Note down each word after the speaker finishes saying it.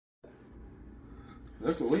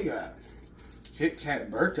Look what we got. KitKat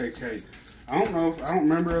birthday cake. I don't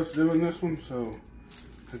remember us doing this one, so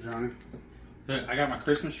hey Johnny. Look, I got my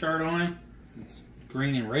Christmas shirt on. It's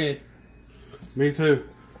green and red. Me too.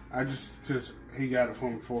 Because he got it for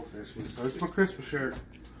me for Christmas. So it's my Christmas shirt.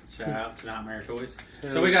 Shout out to Nightmare Toys.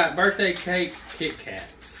 Hell So we got birthday cake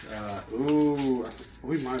KitKats. Ooh,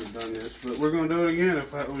 we might have done this, but we're going to do it again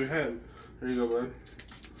if we had. There you go, bud.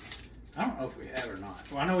 I don't know if we have or not.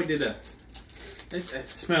 Well, I know we did a... It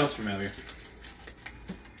smells familiar.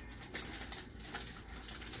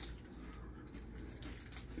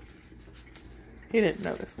 He didn't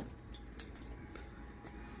notice.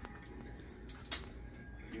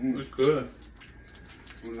 It's good.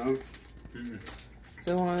 You know? Is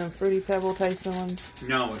it one of them fruity pebble tasting ones?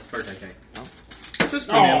 No, it's birthday cake. Oh. It's just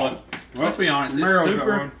vanilla. Well, Let's be honest. It's Meryl's got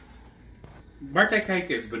super... one. Birthday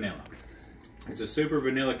cake is vanilla. It's a super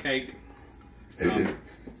vanilla cake.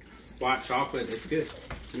 White chocolate. It's good.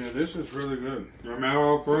 Yeah, this is really good.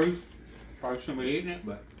 Romero approves. Probably shouldn't be eating it,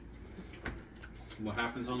 but what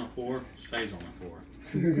happens on the floor stays on the floor.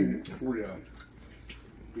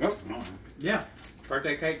 Yep. Yeah.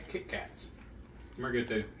 Birthday cake KitKats. We're good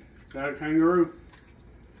too. Got a kangaroo.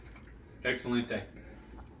 Excelente.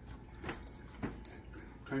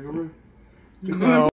 Kangaroo. No.